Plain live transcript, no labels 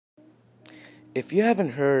If you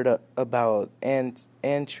haven't heard about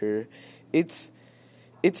Anchor, it's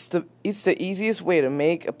it's the easiest way to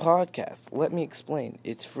make a podcast. Let me explain.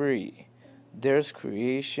 It's free. There's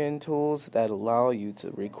creation tools that allow you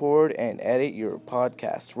to record and edit your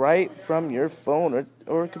podcast right from your phone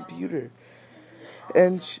or computer.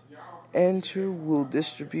 And Anchor will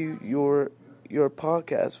distribute your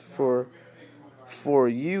podcast for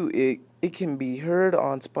you. It can be heard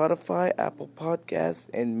on Spotify, Apple Podcasts,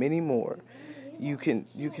 and many more. You can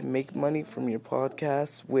make money from your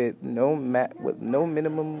podcast with no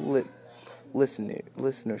minimum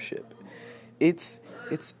listenership. It's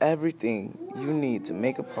everything you need to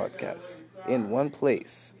make a podcast in one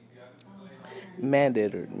place.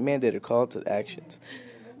 Mandated call to actions.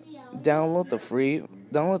 Download the free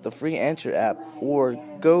download the free Anchor app or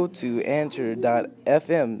go to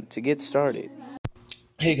anchor.fm to get started.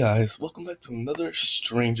 Hey guys, welcome back to another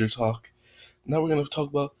Stranger Talk. Now we're going to talk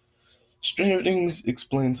about Stranger Things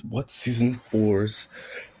explains what season four's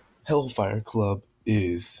Hellfire Club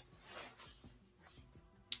is.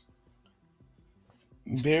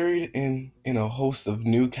 Buried in a host of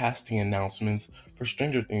new casting announcements for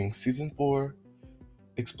Stranger Things, season 4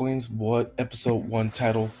 explains what episode 1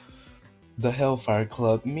 title The Hellfire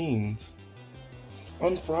Club means.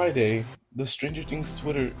 On Friday, the Stranger Things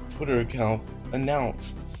Twitter account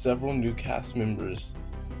announced several new cast members,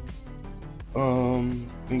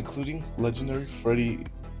 including legendary Freddy,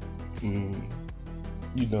 you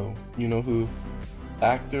know who,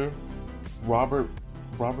 actor Robert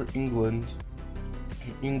England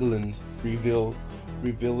revealing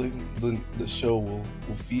the show will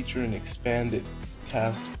feature an expanded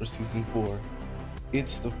cast for season 4.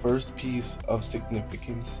 It's the first piece of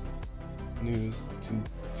significance news to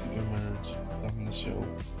emerge from the show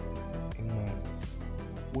in months,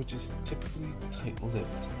 which is typically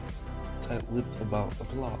tight-lipped about the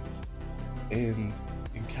plot and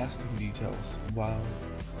in casting details while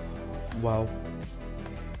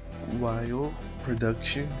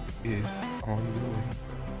production is ongoing.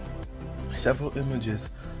 Several images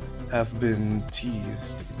have been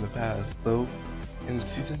teased in the past, though, and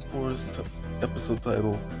season 4's episode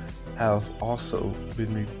title have also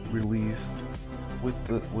been released, with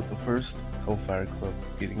the first Hellfire Club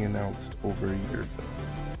getting announced over a year ago.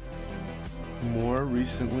 More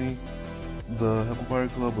recently, the Hellfire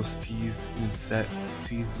Club was teased in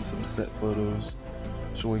some set photos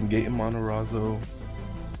showing Gaten Matarazzo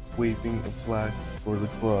waving a flag for the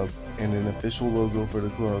club and an official logo for the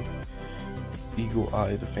club.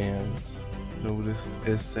 Eagle-eyed fans noticed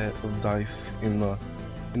a set of dice in the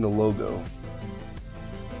logo.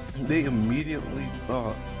 They immediately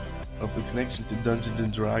thought of a connection to Dungeons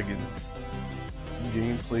and Dragons, a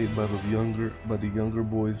game played by the younger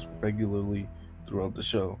boys regularly throughout the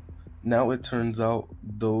show. Now it turns out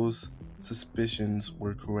those suspicions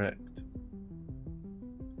were correct.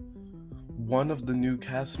 One of the new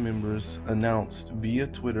cast members announced via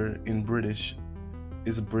Twitter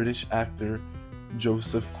is British actor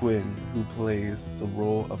Joseph Quinn, who plays the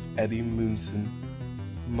role of Eddie Munson.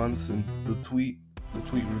 The tweet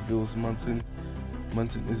reveals Munson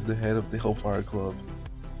is the head of the Hellfire Club,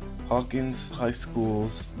 Hawkins High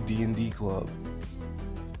School's D&D club.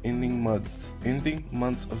 Ending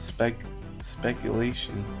months of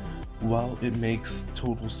speculation, while it makes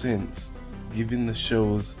total sense given the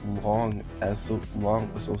show's long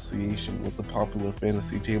association with the popular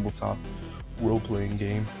fantasy tabletop role-playing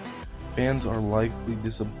game. Fans are likely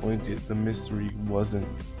disappointed the mystery wasn't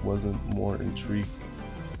more intriguing.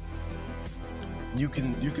 You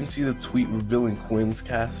can see the tweet revealing Quinn's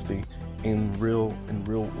casting and real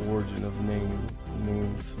origin of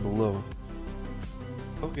names below.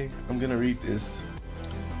 Okay, I'm gonna read this.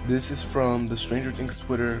 This is from the Stranger Things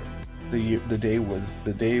Twitter. The day was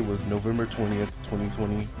November 20th,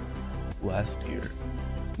 2020, last year.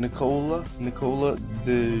 Nicola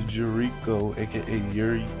De Jericho, aka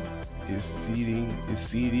Yuri, is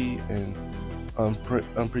seedy and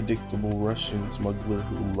unpredictable Russian smuggler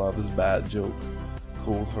who loves bad jokes,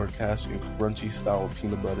 cold hard cash, and crunchy style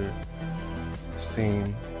peanut butter.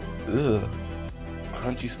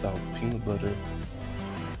 Crunchy style peanut butter.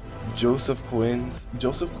 Joseph Quinn,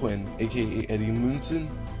 aka Eddie Munson,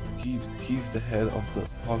 he's the head of the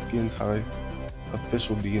Hawkins High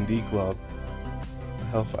official D&D club, the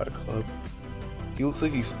Hellfire Club. He looks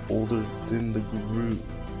like he's older than the group.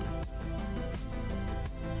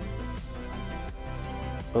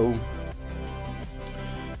 Oh,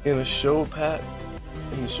 in a show packed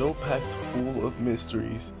full of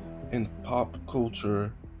mysteries and pop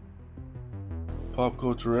culture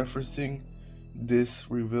referencing, this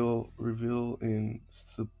reveal in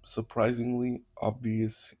surprisingly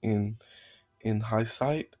obvious and In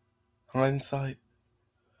hindsight,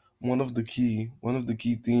 one of the key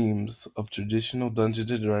themes of traditional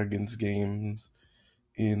Dungeons and Dragons games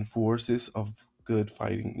in forces of good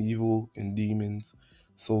fighting evil and demons.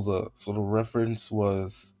 So the reference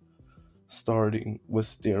was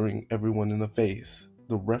staring everyone in the face.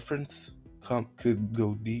 The reference could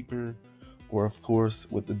go deeper, or of course,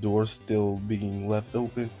 with the door still being left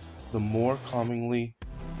open, the more commonly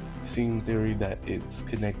seen theory that it's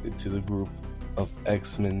connected to the group of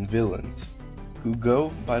X-Men villains who go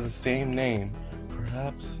by the same name.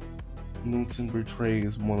 Perhaps Newton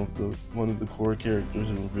betrays one of the core characters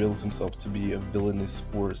and reveals himself to be a villainous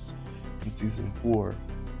force in season 4.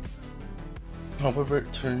 However,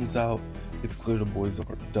 it turns out it's clear the boys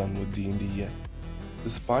aren't done with D&D yet.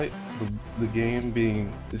 Despite the game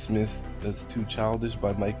being dismissed as too childish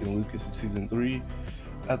by Mike and Lucas in season 3,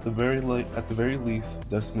 at the very least,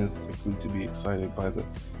 Dustin is likely to be excited by the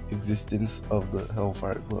existence of the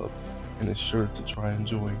Hellfire Club and is sure to try and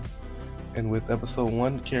join. And with episode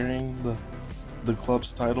 1 carrying the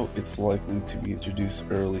club's title, it's likely to be introduced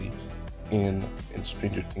early in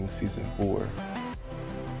Stranger Things season 4.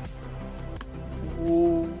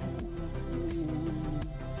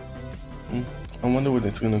 I wonder when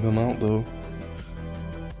it's gonna come out though.